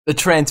The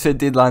transfer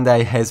deadline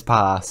day has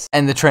passed,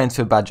 and the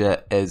transfer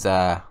budget is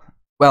well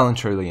and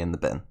truly in the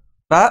bin.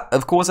 But,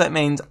 of course, that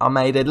means I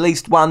made at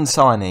least one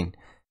signing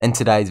in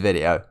today's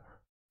video.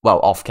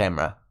 Well, off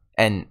camera.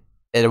 And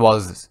it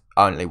was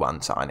only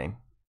one signing.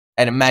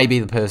 And it may be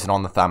the person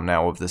on the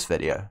thumbnail of this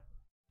video.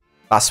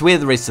 But I swear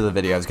the rest of the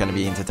video is going to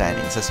be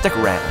entertaining, so stick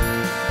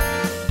around.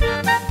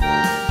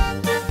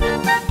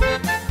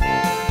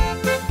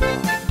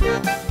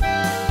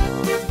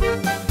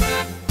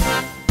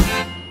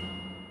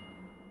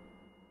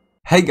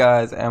 Hey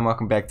guys, and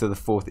welcome back to the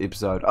 4th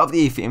episode of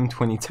the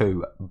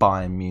FM22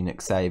 Bayern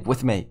Munich Save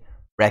with me,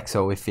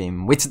 Raxo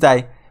FM, where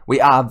today we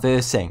are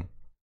versing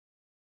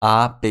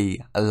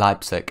RB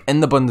Leipzig in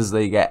the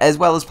Bundesliga, as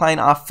well as playing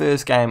our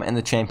first game in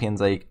the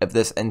Champions League of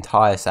this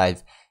entire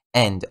save,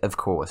 and of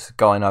course,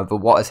 going over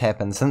what has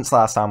happened since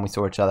last time we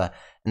saw each other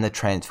in the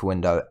transfer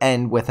window,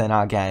 and within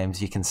our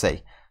games, you can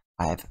see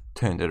I have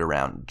turned it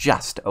around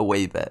just a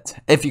wee bit.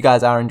 If you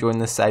guys are enjoying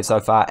this save so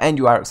far and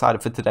you are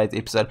excited for today's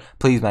episode,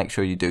 please make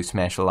sure you do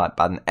smash the like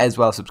button, as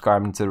well as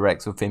subscribing to the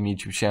Raxo FM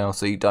YouTube channel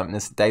so you don't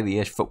miss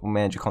daily-ish football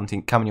manager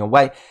content coming your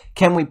way.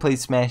 Can we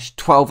please smash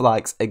 12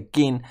 likes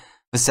again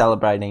for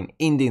celebrating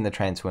ending the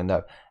transfer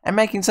window and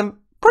making some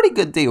pretty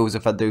good deals,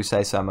 if I do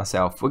say so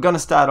myself. We're going to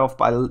start off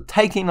by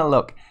taking a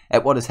look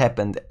at what has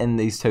happened in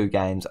these two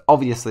games.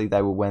 Obviously,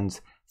 they were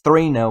wins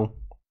 3-0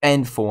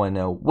 and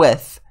 4-0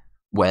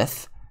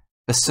 with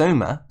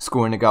Basuma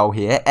scoring a goal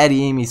here,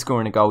 Adeyemi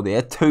scoring a goal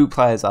there, 2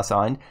 players are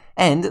signed,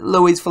 and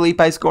Luis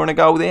Felipe scoring a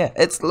goal there.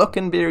 It's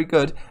looking very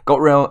good.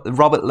 Got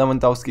Robert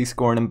Lewandowski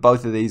scoring in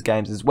both of these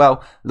games as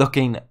well.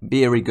 Looking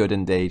very good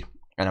indeed,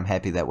 and I'm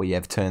happy that we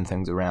have turned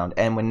things around,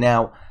 and we're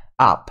now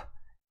up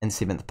in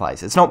 7th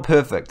place. It's not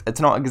perfect.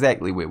 It's not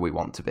exactly where we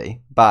want to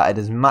be, but it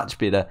is much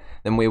better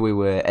than where we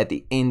were at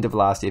the end of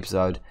last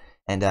episode,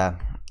 and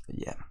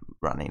yeah,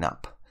 running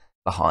up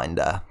behind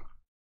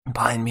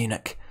Bayern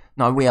Munich.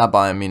 No, we are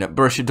Bayern Munich,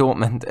 Borussia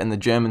Dortmund in the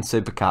German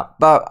Super Cup.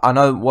 But I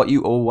know what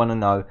you all want to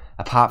know,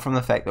 apart from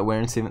the fact that we're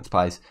in 7th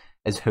place,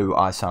 is who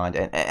I signed.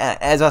 And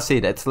as I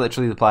said, it's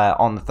literally the player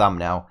on the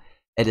thumbnail.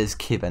 It is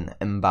Kevin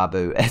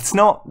Mbabu. It's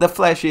not the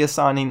flashiest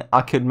signing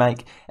I could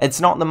make.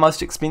 It's not the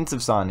most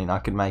expensive signing I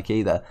could make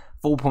either.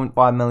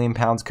 £4.5 million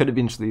could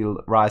eventually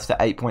rise to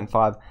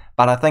 8.5,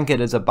 but I think it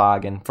is a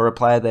bargain for a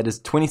player that is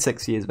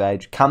 26 years of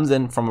age, comes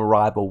in from a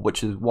rival,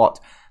 which is what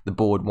the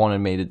board wanted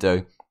me to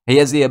do. He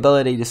has the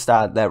ability to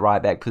start that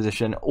right back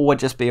position or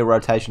just be a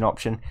rotation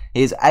option.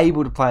 He is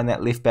able to play in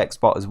that left back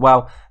spot as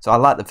well. So I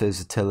like the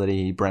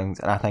versatility he brings,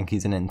 and I think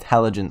he's an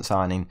intelligent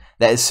signing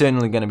that is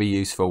certainly going to be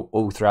useful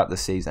all throughout the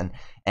season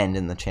and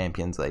in the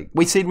Champions League.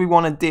 We said we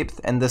wanted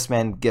depth, and this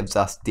man gives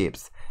us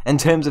depth. In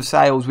terms of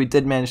sales, we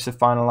did manage to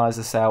finalise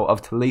the sale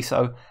of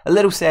Tolisso. A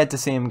little sad to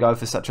see him go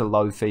for such a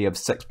low fee of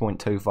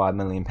 £6.25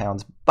 million,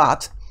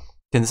 but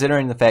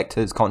considering the fact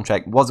his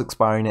contract was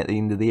expiring at the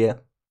end of the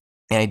year,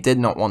 and he did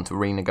not want to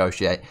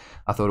renegotiate,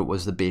 I thought it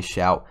was the best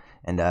shout.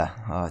 And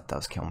it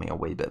does kill me a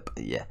wee bit,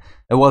 but yeah,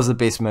 it was the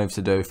best move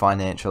to do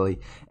financially.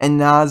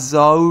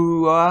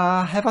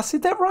 Inazo, have I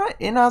said that right?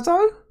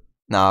 Inazo?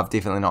 No, I've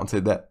definitely not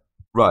said that.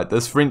 Right,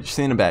 this French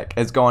centre-back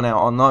has gone out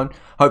on loan.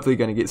 Hopefully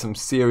going to get some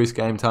serious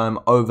game time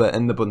over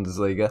in the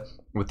Bundesliga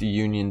with the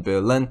Union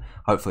Berlin.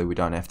 Hopefully we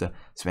don't have to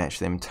smash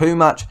them too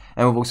much.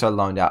 And we've also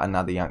loaned out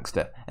another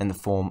youngster in the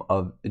form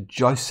of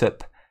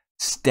Josip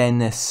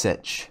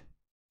Stanisic.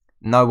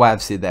 No way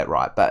I've said that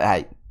right, but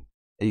hey,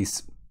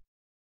 he's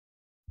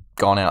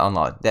gone out on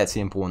loan. That's the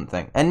important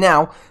thing. And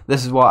now,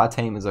 this is what our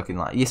team is looking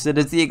like. Yes, it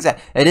is the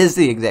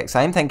exact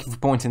same. Thank you for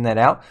pointing that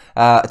out.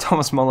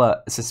 Thomas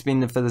Muller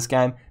suspended for this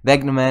game.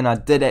 Wagnerman, I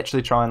did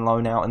actually try and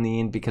loan out in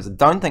the end because I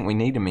don't think we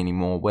need him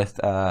anymore with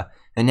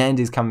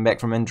Hernandez coming back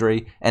from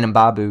injury and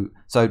Mbabu.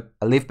 So,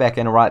 a left back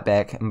and a right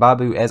back.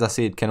 Mbabu, as I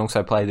said, can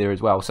also play there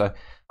as well. So,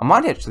 I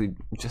might actually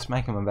just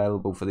make him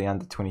available for the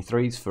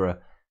under-23s for a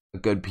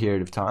good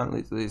period of time.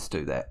 Let's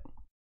do that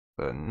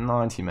for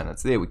 90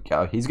 minutes. There we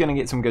go. He's going to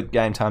get some good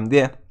game time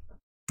there,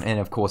 and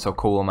of course I'll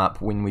call him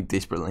up when we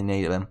desperately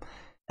need him.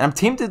 And I'm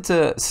tempted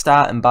to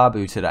start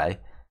Mbabu today,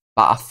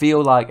 but I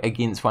feel like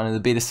against one of the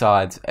better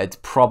sides, it's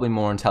probably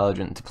more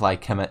intelligent to play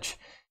Kimmich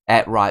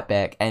at right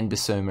back and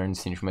Basuma in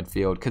central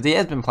midfield, because he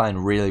has been playing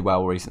really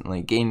well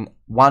recently, getting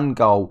 1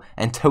 goal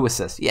and 2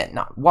 assists. Yeah,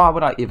 no, why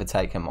would I ever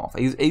take him off?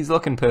 He's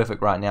looking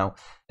perfect right now.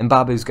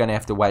 Mbabu's going to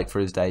have to wait for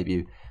his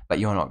debut, but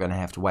you're not going to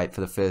have to wait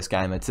for the first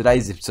game of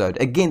today's episode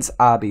against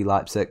RB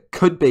Leipzig.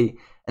 Could be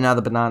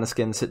another banana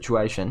skin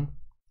situation.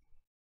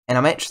 And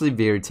I'm actually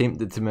very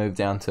tempted to move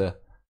down to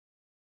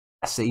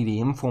a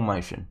CDM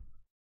formation.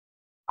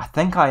 I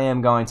think I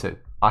am going to.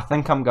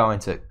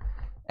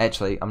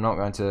 Actually, I'm not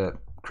going to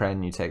create a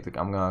new tactic.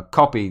 I'm going to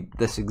copy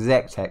this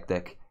exact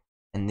tactic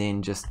and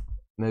then just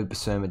move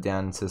Basuma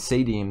down into the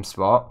CDM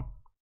spot.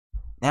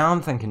 Now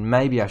I'm thinking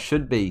maybe I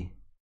should be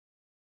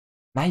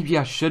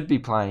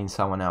playing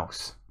someone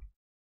else.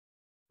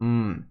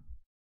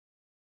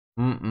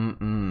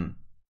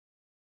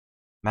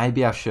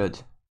 Maybe I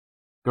should.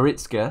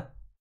 Goretzka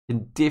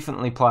can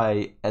definitely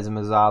play as a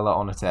Musiala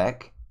on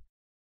attack.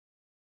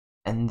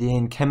 And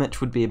then Kimmich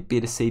would be a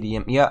better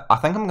CDM. Yeah, I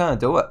think I'm going to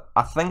do it.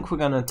 I think we're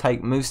going to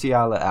take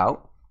Musiala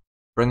out,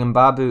 bring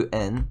Mbabu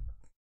in,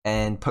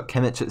 and put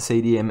Kimmich at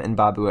CDM and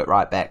Mbabu at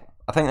right back.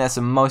 I think that's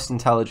the most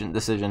intelligent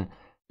decision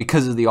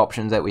because of the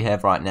options that we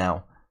have right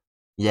now.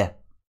 Yeah,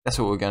 that's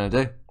what we're going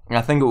to do. And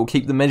I think it will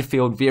keep the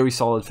midfield very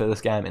solid for this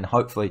game and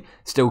hopefully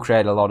still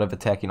create a lot of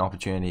attacking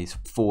opportunities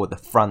for the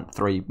front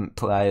three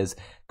players.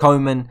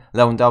 Coman,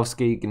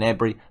 Lewandowski,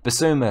 Gnabry,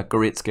 Bissouma,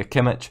 Goretzka,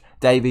 Kimmich,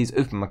 Davies,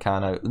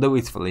 Upamecano,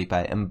 Luis Felipe,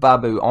 and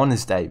Mbabu on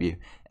his debut,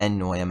 and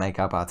Neuer make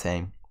up our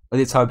team.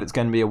 Let's hope it's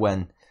going to be a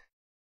win.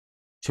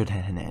 Should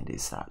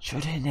Hernandez start?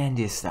 Should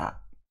Hernandez start?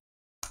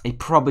 He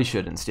probably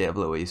should instead of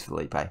Luis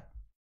Felipe.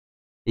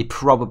 He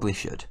probably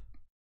should.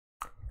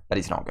 But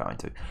he's not going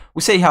to.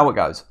 We'll see how it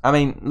goes. I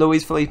mean,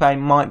 Luis Felipe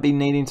might be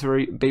needing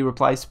to be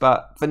replaced,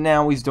 but for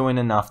now he's doing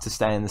enough to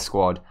stay in the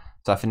squad.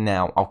 So for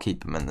now, I'll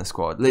keep him in the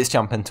squad. Let's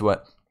jump into it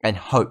and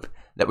hope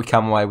that we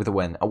come away with a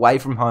win. Away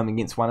from home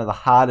against one of the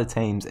harder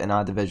teams in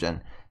our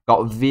division.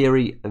 Got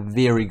very,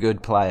 very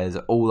good players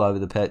all over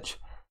the pitch.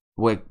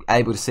 We're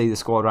able to see the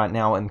squad right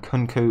now in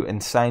Kunku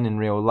and Sane in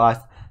real life.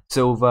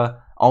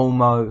 Silva,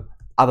 Olmo,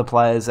 other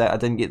players that I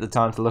didn't get the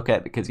time to look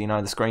at because, you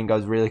know, the screen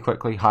goes really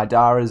quickly.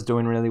 Haidara is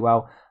doing really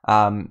well.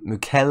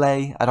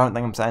 Mukele, I don't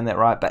think I'm saying that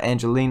right, but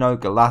Angelino,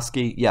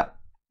 Golaski, yeah,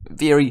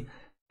 very,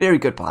 very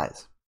good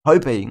players.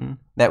 Hoping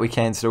that we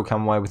can still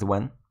come away with a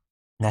win.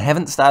 Now, I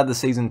haven't started the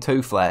season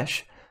too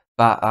flash,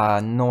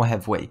 but nor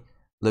have we,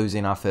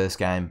 losing our first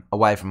game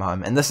away from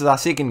home. And this is our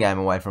second game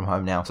away from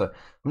home now, so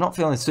I'm not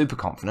feeling super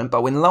confident.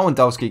 But when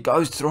Lewandowski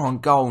goes through on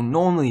goal,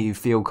 normally you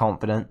feel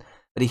confident,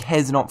 but he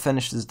has not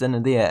finished his dinner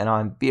there, and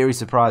I'm very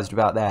surprised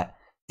about that.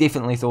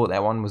 Definitely thought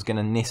that one was going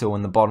to nestle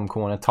in the bottom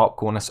corner, top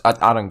corner.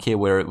 I don't care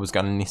where it was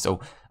going to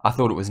nestle. I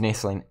thought it was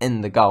nestling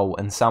in the goal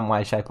in some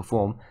way, shape or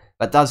form.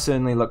 But it does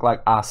certainly look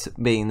like us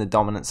being the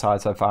dominant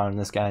side so far in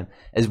this game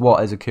is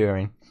what is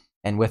occurring.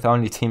 And with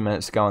only 10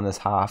 minutes to go in this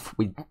half,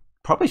 we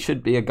probably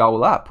should be a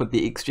goal up with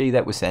the XG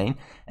that we're seeing.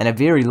 And a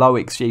very low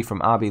XG from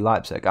RB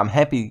Leipzig. I'm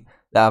happy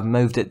that I've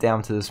moved it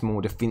down to this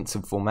more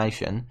defensive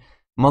formation.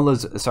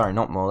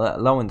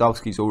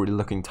 Lewandowski's already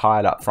looking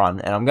tired up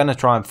front, and I'm going to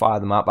try and fire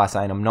them up by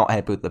saying I'm not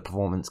happy with the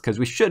performance, because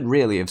we should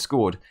really have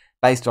scored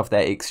based off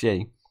that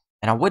XG,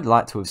 and I would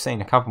like to have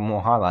seen a couple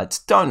more highlights.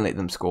 Don't let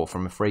them score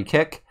from a free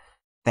kick.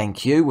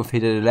 Thank you, we've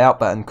headed it out,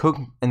 but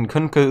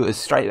Nkunku is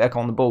straight back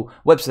on the ball,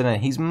 whips it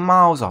in, he's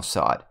miles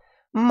offside.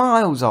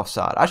 Miles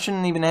offside. I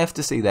shouldn't even have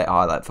to see that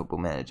highlight, Football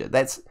Manager.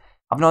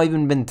 I've not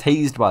even been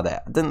teased by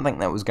that. I didn't think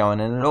that was going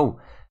in at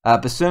all.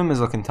 Bassoum is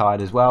looking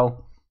tired as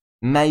well.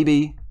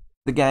 Maybe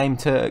the game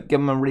to give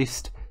him a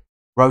rest,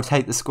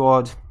 rotate the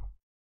squad.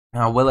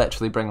 I will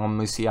actually bring on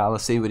Musiala,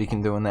 see what he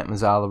can do in that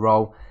Musiala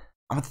role.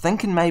 I'm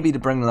thinking maybe to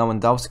bring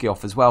Lewandowski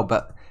off as well,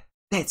 but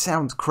that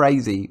sounds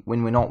crazy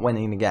when we're not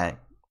winning the game.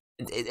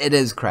 It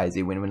is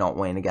crazy when we're not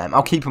winning the game.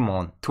 I'll keep him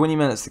on. 20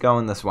 minutes to go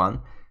in this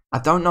one. I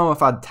don't know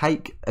if I'd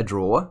take a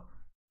draw.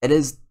 It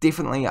is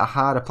definitely a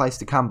harder place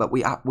to come, but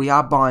we are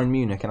Bayern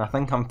Munich, and I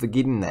think I'm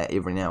forgetting that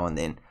every now and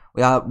then.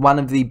 We are one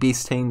of the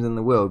best teams in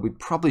the world. We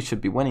probably should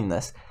be winning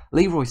this.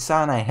 Leroy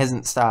Sane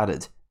hasn't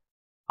started.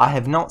 I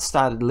have not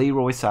started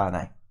Leroy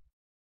Sane.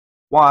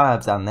 Why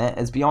I've done that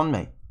is beyond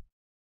me.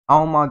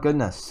 Oh my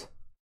goodness.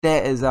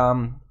 That is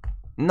not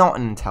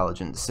an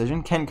intelligent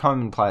decision. Can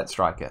Coman play at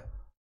striker?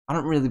 I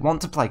don't really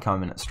want to play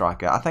Coman at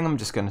striker. I think I'm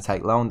just going to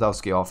take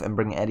Lewandowski off and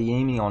bring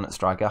Adeyemi on at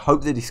striker.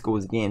 Hope that he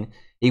scores again.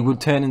 He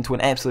would turn into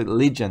an absolute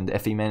legend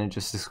if he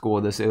manages to score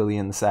this early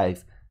in the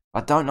save. I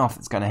don't know if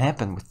it's going to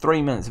happen. With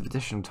 3 minutes of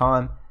additional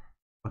time,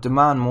 I'll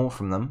demand more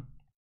from them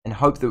and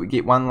hope that we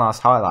get one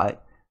last highlight.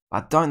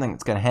 But I don't think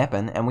it's going to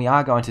happen, and we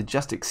are going to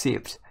just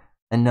accept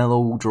a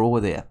 0-0 draw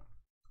there.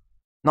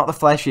 Not the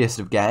flashiest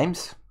of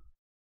games,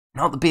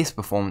 not the best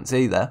performance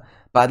either,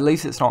 but at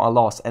least it's not a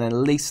loss, and at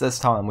least this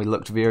time we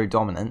looked very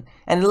dominant,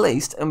 and at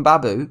least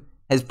Mbabu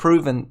has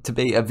proven to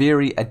be a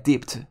very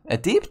adept,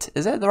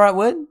 is that the right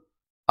word?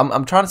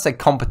 I'm trying to say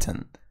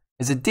competent.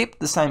 Is adept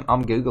the same?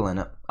 I'm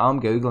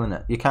googling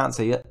it. You can't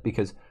see it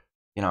because,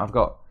 you know, I've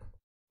got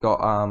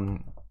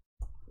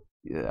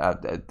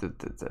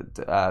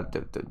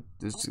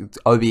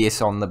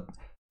OBS on the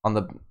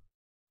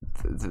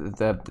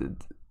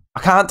I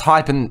can't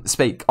type and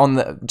speak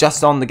on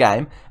just on the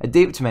game.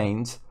 Adept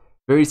means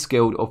very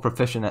skilled or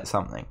proficient at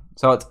something,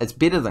 so it's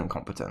better than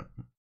competent.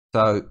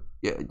 So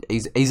yeah,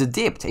 he's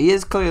adept. He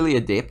is clearly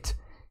adept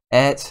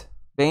at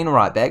being a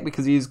right back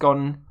because he's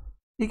gotten.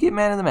 You get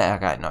man of the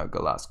match. Okay, no,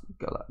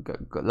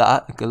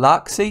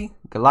 Galaxy,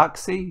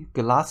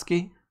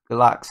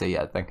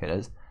 I think it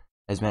is,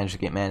 has managed to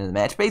get man of the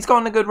match. But he's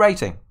gotten a good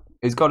rating.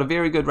 He's got a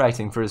very good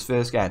rating for his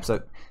first game.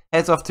 So,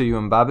 hats off to you,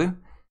 Mbabu.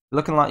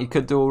 Looking like you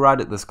could do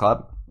alright at this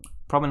club.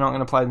 Probably not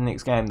going to play the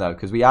next game, though,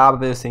 because we are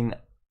versing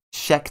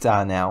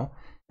Shakhtar now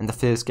in the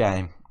first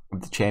game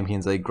of the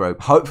Champions League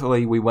group.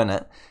 Hopefully, we win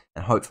it,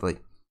 and hopefully,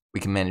 we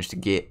can manage to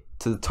get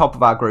to the top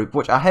of our group,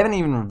 which I haven't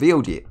even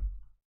revealed yet.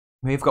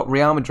 We've got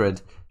Real Madrid,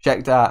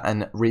 Shakhtar,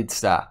 and Red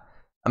Star.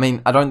 I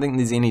mean, I don't think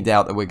there's any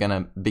doubt that we're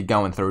going to be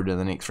going through to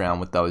the next round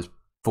with those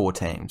 4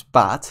 teams.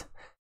 But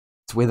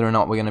It's whether or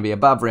not we're going to be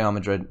above Real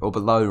Madrid or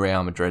below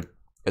Real Madrid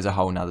is a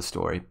whole nother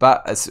story.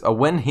 But a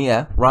win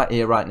here,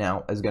 right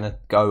now, is going to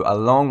go a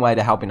long way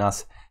to helping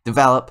us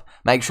develop,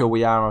 make sure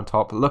we are on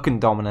top, looking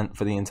dominant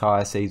for the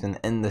entire season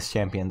in this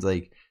Champions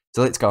League.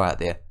 So let's go out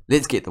there,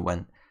 let's get the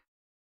win,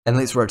 and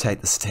let's rotate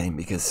this team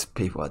because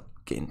people are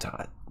getting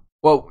tired.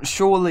 Well,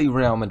 surely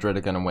Real Madrid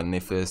are going to win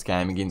their first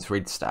game against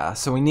Red Star,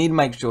 so we need to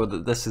make sure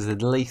that this is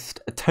at least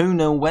a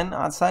 2-0 win,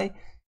 I'd say.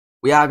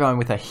 We are going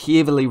with a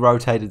heavily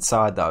rotated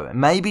side though, and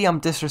maybe I'm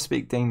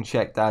disrespecting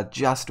Shakhtar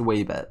just a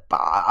wee bit,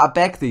 but I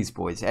back these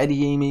boys.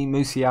 Adeyemi,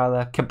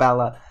 Musiala,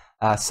 Cabella,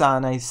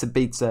 Sane,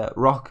 Sabitzer,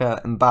 Roca,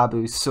 and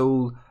Babu,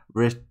 Sul,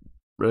 I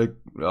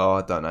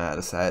don't know how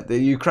to say it. The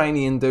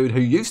Ukrainian dude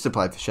who used to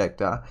play for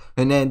Shakhtar,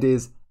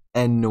 Hernandez,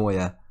 and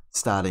Neuer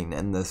starting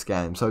in this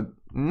game. So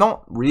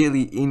not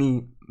really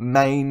any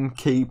main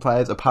key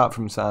players apart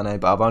from Sane,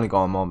 but I've only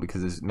got him on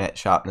because his match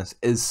sharpness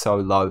is so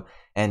low,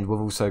 and we've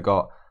also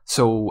got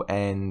Sul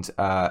and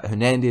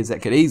Hernandez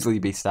that could easily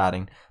be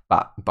starting,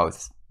 but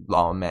both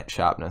low on match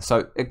sharpness.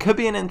 So it could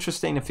be an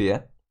interesting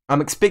affair.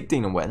 I'm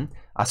expecting a win.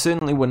 I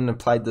certainly wouldn't have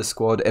played this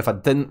squad if I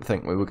didn't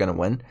think we were going to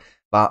win,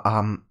 but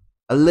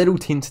a little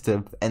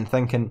tentative and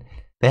thinking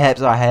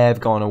perhaps I have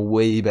gone a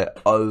wee bit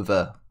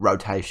over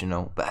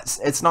rotational, but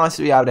it's nice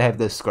to be able to have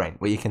this screen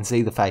where you can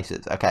see the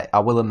faces. Okay, I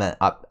will admit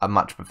I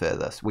much prefer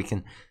this. We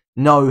can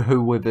know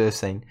who we're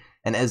versing,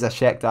 and as a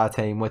Shakhtar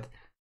team with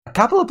a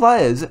couple of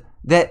players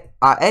that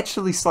are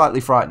actually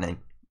slightly frightening.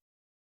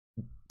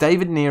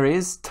 David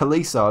Neres,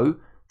 Tolisso,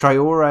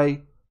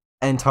 Traore,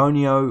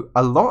 Antonio,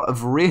 a lot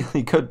of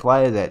really good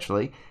players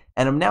actually,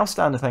 and I'm now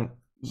starting to think,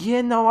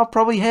 yeah, no, I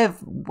probably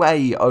have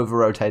way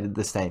over-rotated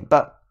this team,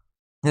 but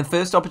the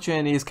first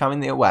opportunity is coming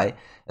their way.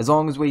 As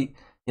long as we,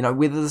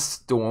 weather the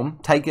storm,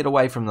 take it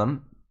away from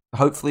them,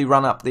 hopefully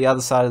run up the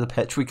other side of the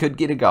pitch, we could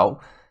get a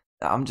goal.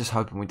 I'm just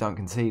hoping we don't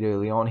concede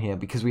early on here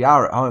because we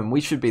are at home.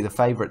 We should be the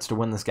favourites to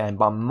win this game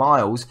by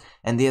miles,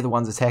 and they're the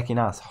ones attacking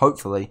us.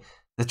 Hopefully,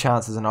 the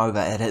chance isn't over.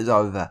 It is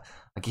over.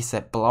 I guess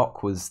that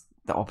block was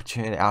the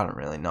opportunity. I don't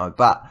really know,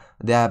 but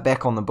they're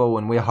back on the ball,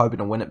 and we're hoping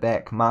to win it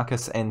back.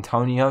 Marcus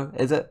Antonio,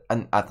 is it?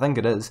 And I think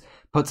it is.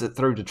 Puts it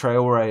through to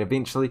Traore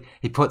eventually.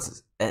 He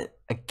puts it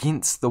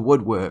against the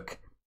woodwork,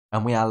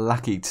 and we are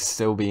lucky to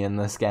still be in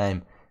this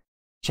game.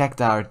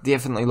 Shakhtar are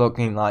definitely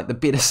looking like the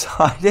better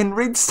side, and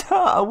Red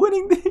Star are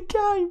winning their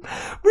game.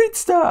 Red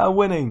Star are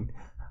winning.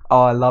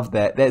 Oh, I love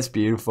that. That's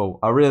beautiful.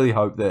 I really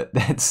hope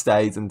that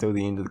stays until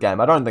the end of the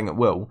game. I don't think it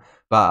will,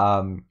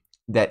 but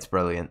that's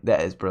brilliant.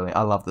 That is brilliant.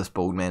 I love this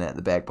bald man at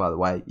the back, by the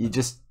way. You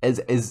just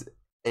he's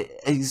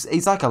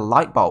like a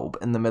light bulb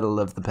in the middle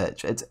of the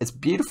pitch. It's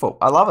beautiful.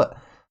 I love it.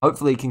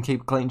 Hopefully he can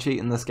keep a clean sheet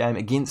in this game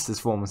against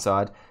his former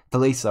side.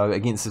 Tolisso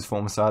against his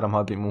former side, I'm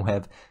hoping we'll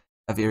have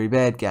a very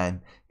bad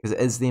game, because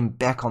it is them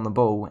back on the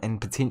ball and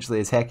potentially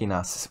attacking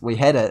us. We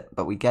had it,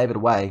 but we gave it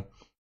away,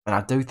 and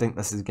I do think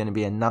this is going to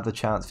be another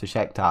chance for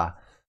Shakhtar.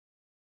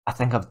 I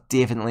think I've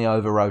definitely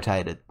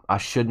over-rotated. I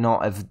should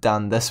not have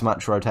done this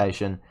much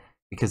rotation,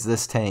 because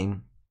this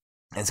team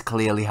is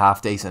clearly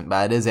half decent,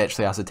 but it is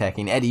actually us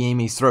attacking.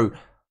 Adeyemi's through.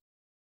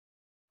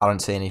 I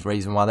don't see any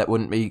reason why that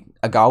wouldn't be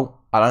a goal.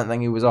 I don't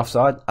think he was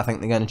offside. I think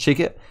they're going to check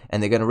it,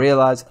 and they're going to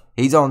realise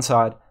he's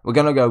onside. We're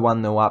going to go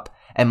 1-0 up,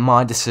 and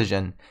my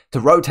decision to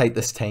rotate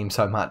this team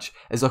so much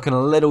is looking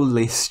a little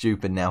less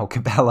stupid now.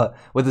 Cabella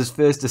with his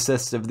first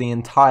assist of the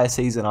entire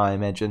season, I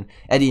imagine.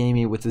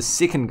 Adeyemi with his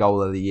second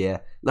goal of the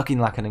year, looking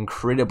like an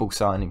incredible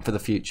signing for the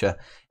future.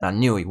 And I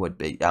knew he would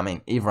be. I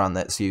mean, everyone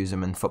that's used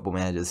him in Football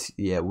Managers,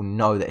 will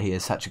know that he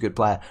is such a good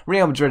player.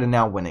 Real Madrid are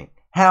now winning.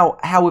 How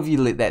have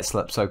you let that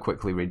slip so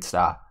quickly, Red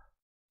Star?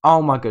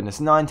 Oh my goodness,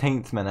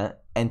 19th minute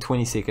and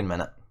 22nd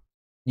minute.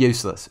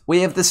 Useless.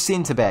 We have the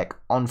centre-back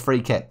on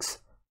free kicks.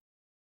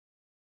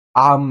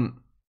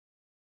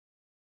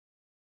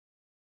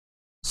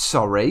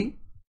 Sorry?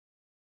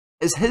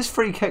 Is his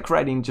free kick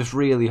rating just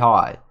really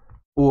high?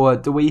 Or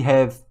do we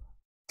have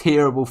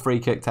terrible free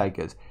kick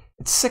takers?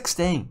 It's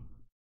 16.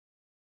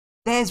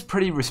 That's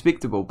pretty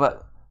respectable,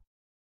 but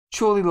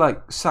surely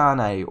like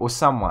Sane or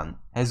someone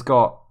has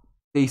got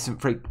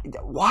decent free...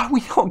 Why are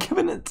we not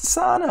giving it to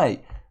Sane?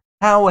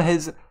 How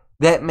has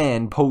that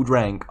man pulled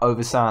rank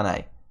over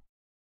Sane?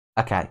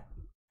 Okay.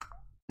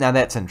 Now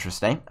that's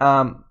interesting.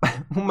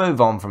 We'll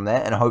move on from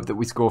that and hope that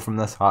we score from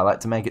this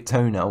highlight to make it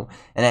 2-0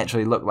 and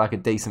actually look like a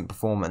decent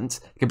performance.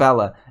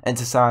 Cabella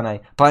into Sane,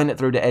 playing it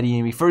through to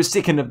Adeyemi for his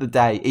second of the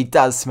day. He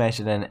does smash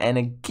it in, and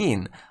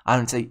again, I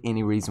don't see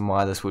any reason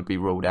why this would be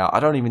ruled out. I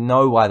don't even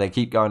know why they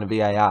keep going to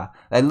VAR.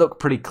 They look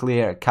pretty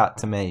clear cut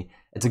to me.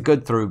 It's a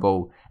good through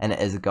ball, and it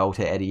is a goal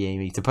to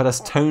Adeyemi to put us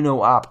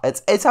 2-0 up.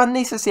 It's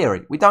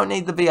unnecessary. We don't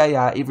need the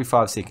VAR every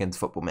 5 seconds,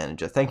 Football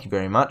Manager. Thank you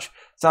very much.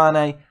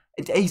 Sane,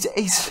 he's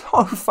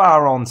so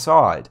far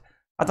onside.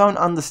 I don't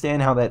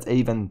understand how that's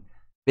even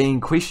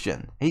being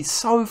questioned. He's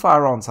so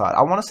far onside.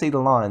 I want to see the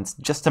lines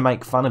just to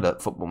make fun of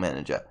it, Football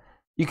Manager.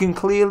 You can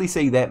clearly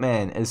see that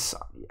man is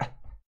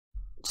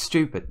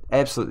stupid.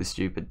 Absolutely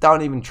stupid.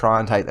 Don't even try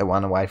and take that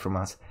one away from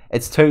us.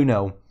 It's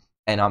 2-0.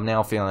 And I'm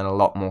now feeling a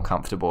lot more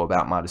comfortable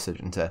about my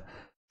decision to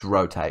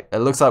rotate. It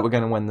looks like we're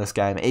going to win this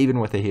game, even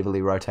with a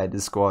heavily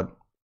rotated squad.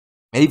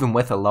 Even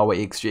with a lower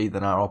XG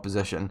than our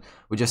opposition,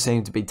 we just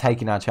seem to be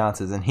taking our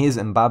chances. And here's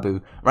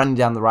Mbabu running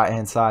down the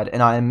right-hand side.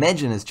 And I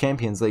imagine his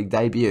Champions League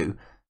debut.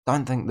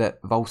 Don't think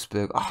that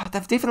Wolfsburg... Oh,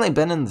 they've definitely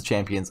been in the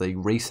Champions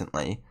League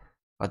recently.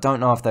 I don't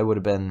know if they would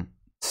have been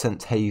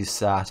since he's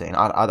starting.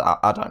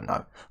 I don't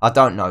know. I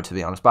don't know, to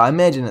be honest. But I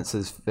imagine it's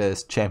his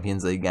first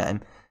Champions League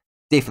game.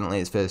 Definitely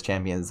his first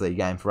Champions League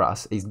game for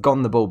us. He's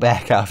gotten the ball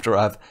back after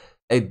I've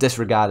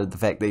disregarded the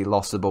fact that he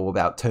lost the ball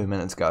about 2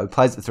 minutes ago.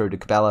 Plays it through to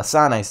Cabella.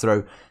 Sane's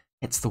through.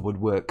 It's the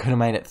woodwork. Could have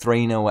made it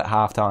 3-0 at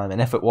halftime. And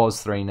if it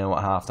was 3-0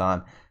 at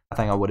halftime, I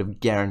think I would have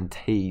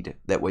guaranteed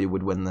that we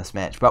would win this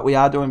match. But we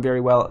are doing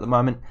very well at the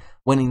moment.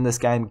 Winning this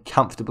game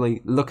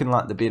comfortably. Looking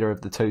like the better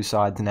of the two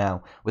sides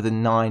now. With a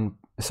 0.99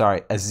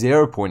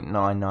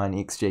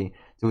 XG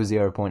to a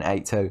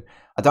 0.82.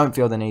 I don't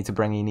feel the need to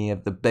bring any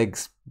of the big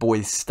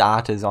boys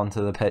starters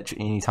onto the pitch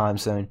anytime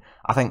soon.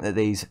 I think that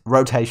these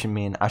rotation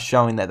men are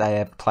showing that they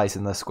have a place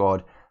in the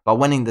squad. By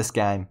winning this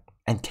game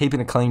and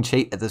keeping a clean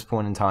sheet at this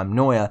point in time,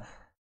 Neuer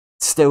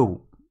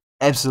still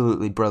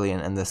absolutely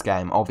brilliant in this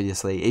game,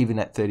 obviously, even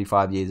at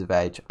 35 years of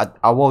age.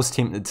 I was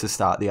tempted to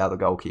start the other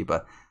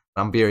goalkeeper.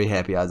 I'm very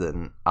happy I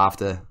didn't.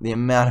 After the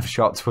amount of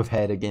shots we've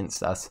had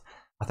against us,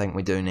 I think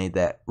we do need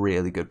that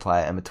really good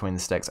player in between the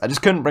sticks. I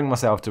just couldn't bring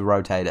myself to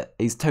rotate it.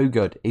 He's too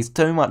good. He's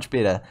too much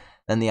better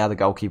than the other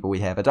goalkeeper we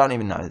have. I don't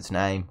even know his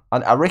name.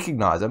 I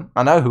recognise him.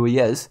 I know who he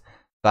is,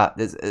 but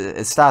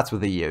it starts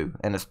with a U,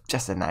 and it's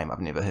just a name I've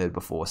never heard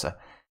before, so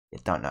I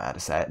don't know how to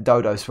say it.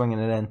 Dodo swinging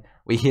it in.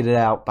 We hit it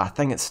out, but I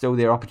think it's still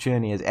their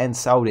opportunity as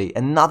Ansaldi,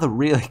 another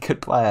really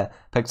good player,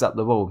 picks up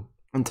the ball.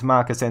 Into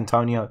Marcus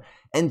Antonio,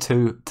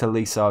 into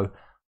Tolisso.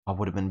 I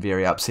would have been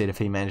very upset if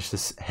he managed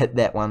to hit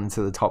that one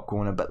into the top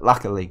corner, but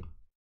luckily,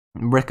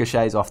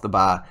 ricochets off the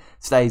bar,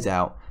 stays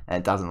out, and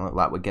it doesn't look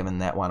like we're giving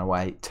that one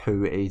away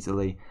too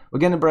easily. We're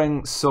going to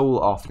bring Saul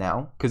off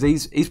now, because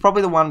he's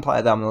probably the one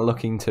player that I'm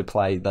looking to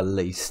play the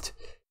least,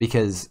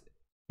 because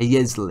he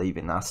is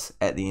leaving us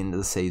at the end of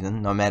the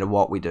season, no matter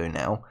what we do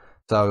now.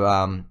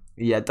 So,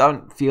 yeah,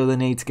 don't feel the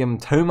need to give him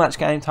too much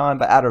game time,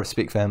 but out of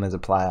respect for him as a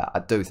player, I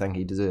do think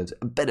he deserves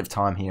a bit of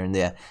time here and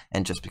there,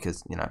 and just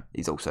because, you know,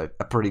 he's also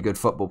a pretty good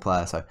football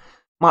player, so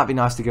might be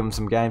nice to give him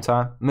some game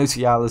time.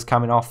 Musiala's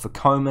coming off for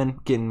Coman,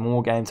 getting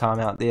more game time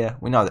out there.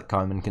 We know that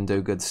Coman can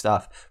do good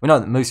stuff. We know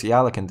that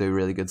Musiala can do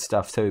really good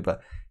stuff too, but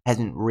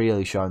hasn't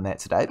really shown that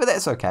today, but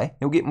that's okay.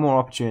 He'll get more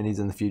opportunities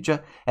in the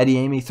future.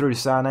 Adeyemi through to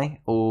Sane.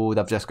 Oh,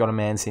 they've just got a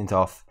man sent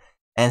off.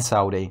 And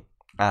Saldi.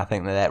 I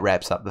think that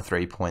wraps up the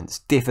 3 points.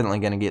 Definitely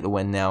going to get the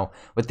win now.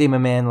 With them a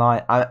man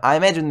light, I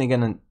imagine they're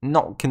going to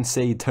not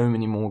concede too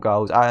many more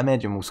goals. I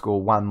imagine we'll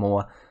score one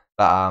more,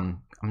 but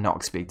I'm not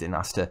expecting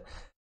us to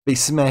be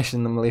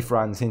smashing them left,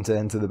 right and centre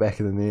into the back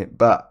of the net,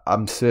 but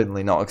I'm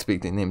certainly not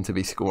expecting them to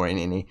be scoring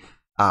any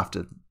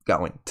after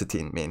going to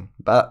 10 men.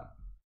 But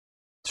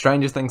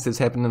stranger things has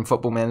happened in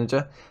Football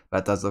Manager, but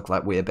it does look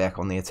like we're back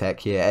on the attack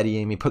here.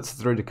 Adeyemi puts it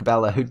through to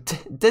Cabella, who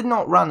did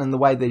not run in the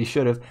way that he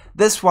should have.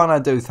 This one I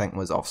do think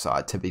was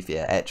offside, to be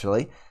fair,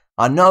 actually.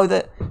 I know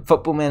that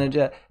Football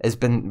Manager has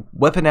been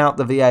whipping out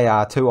the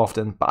VAR too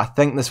often, but I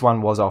think this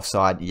one was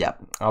offside.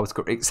 Yep, I was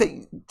correct.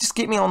 See, just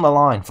get me on the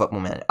line, Football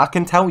Manager. I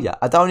can tell you.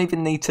 I don't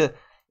even need to,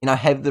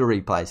 have the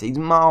replays. He's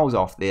miles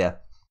off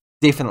there.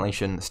 Definitely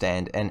shouldn't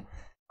stand, and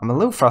I'm a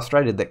little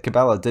frustrated that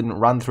Cabella didn't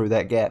run through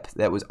that gap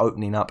that was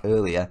opening up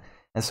earlier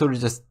and sort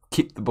of just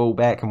kept the ball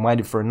back and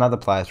waited for another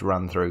player to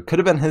run through. Could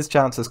have been his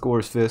chance to score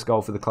his first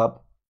goal for the club.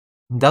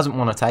 He doesn't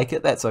want to take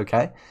it, that's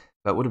okay.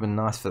 But it would have been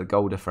nice for the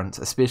goal difference,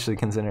 especially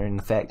considering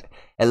the fact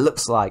it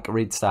looks like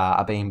Red Star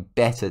are being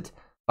battered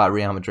by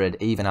Real Madrid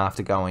even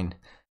after going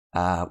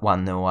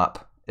 1-0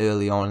 up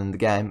early on in the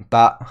game.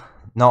 But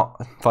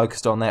not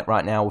focused on that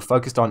right now. We're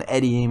focused on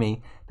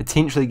Adeyemi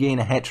potentially getting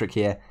a hat-trick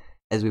here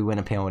as we win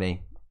a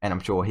penalty. And I'm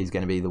sure he's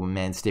going to be the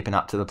man stepping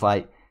up to the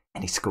plate.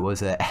 And he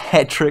scores a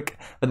hat-trick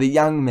for the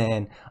young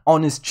man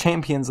on his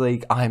Champions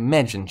League, I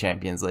imagine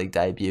Champions League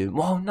debut.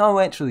 Well, no,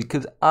 actually,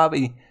 because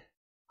RB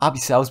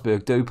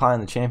Salzburg do play in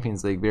the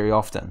Champions League very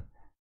often.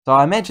 So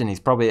I imagine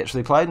he's probably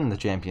actually played in the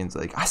Champions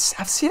League. I've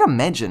said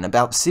imagine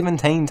about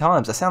 17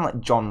 times. I sound like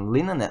John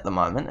Lennon at the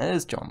moment. It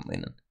is John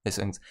Lennon.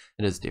 It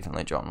is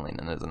definitely John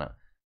Lennon, isn't it?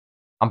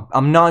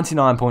 I'm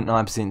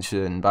 99.9%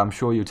 certain, but I'm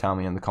sure you'll tell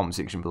me in the comment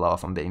section below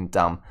if I'm being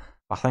dumb.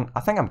 I think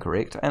I'm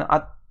correct, and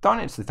I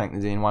don't actually think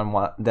there's anyone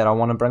that I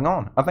want to bring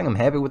on. I think I'm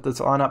happy with this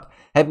lineup,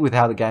 happy with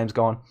how the game's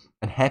gone,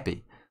 and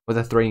happy with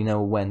a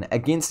 3-0 win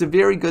against a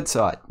very good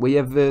side. We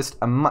have versed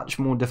a much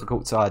more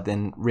difficult side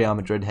than Real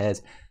Madrid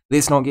has.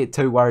 Let's not get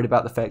too worried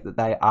about the fact that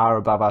they are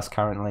above us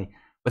currently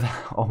with,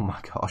 oh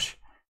my gosh,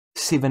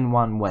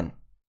 7-1 win.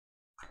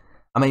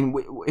 I mean,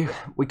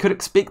 we could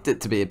expect it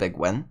to be a big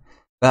win,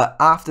 but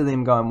after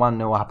them going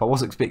 1-0 up, I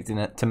was expecting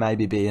it to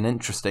maybe be an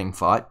interesting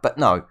fight, but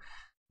no.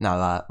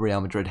 No,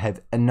 Real Madrid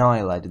have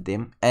annihilated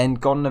them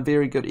and gotten a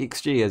very good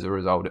XG as a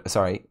result.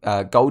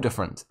 Goal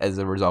difference as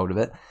a result of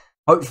it.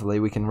 Hopefully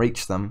we can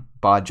reach them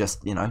by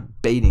just,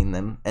 beating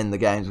them in the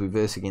games we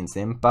verse against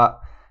them. But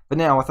for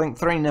now, I think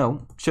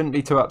 3-0 shouldn't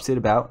be too upset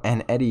about,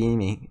 and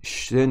Adeyemi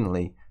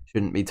certainly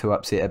shouldn't be too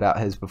upset about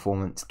his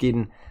performance.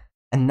 Getting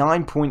a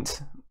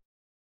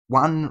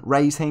 9.1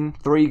 rating,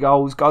 3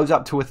 goals, goes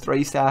up to a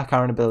 3-star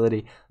current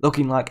ability,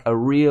 looking like a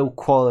real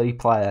quality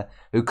player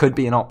who could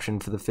be an option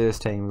for the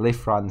first team,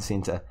 left, right and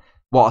centre.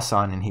 What a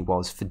signing he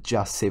was for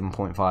just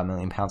 £7.5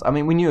 million. I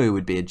mean, we knew he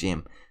would be a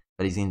gem,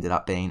 but he's ended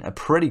up being a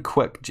pretty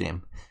quick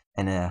gem,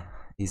 and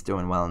he's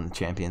doing well in the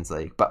Champions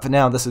League. But for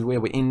now, this is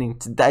where we're ending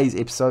today's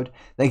episode.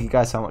 Thank you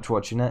guys so much for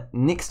watching it.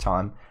 Next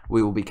time,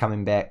 we will be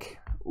coming back.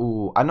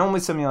 Ooh, I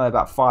normally simulate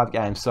about 5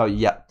 games, so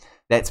yep,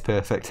 that's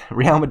perfect.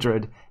 Real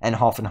Madrid and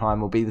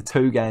Hoffenheim will be the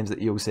 2 games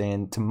that you'll see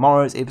in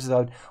tomorrow's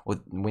episode, or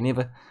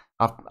whenever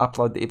I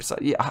upload the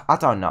episode. Yeah, I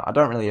don't know. I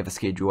don't really have a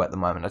schedule at the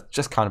moment. I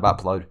just kind of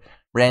upload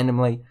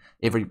randomly.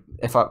 If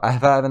I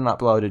haven't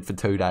uploaded for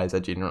 2 days, I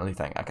generally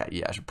think, okay,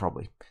 yeah, I should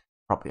probably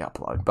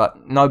upload.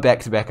 But no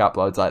back-to-back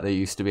uploads like there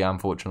used to be,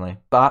 unfortunately.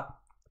 But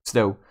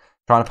still,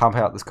 trying to pump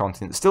out this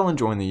content. Still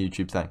enjoying the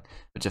YouTube thing,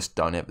 but just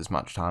don't have as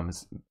much time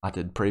as I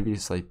did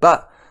previously.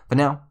 But for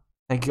now,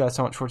 thank you guys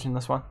so much for watching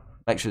this one.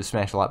 Make sure to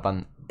smash the like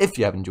button if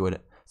you have enjoyed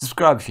it.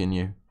 Subscribe if you're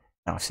new, and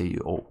I'll see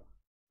you all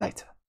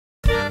later.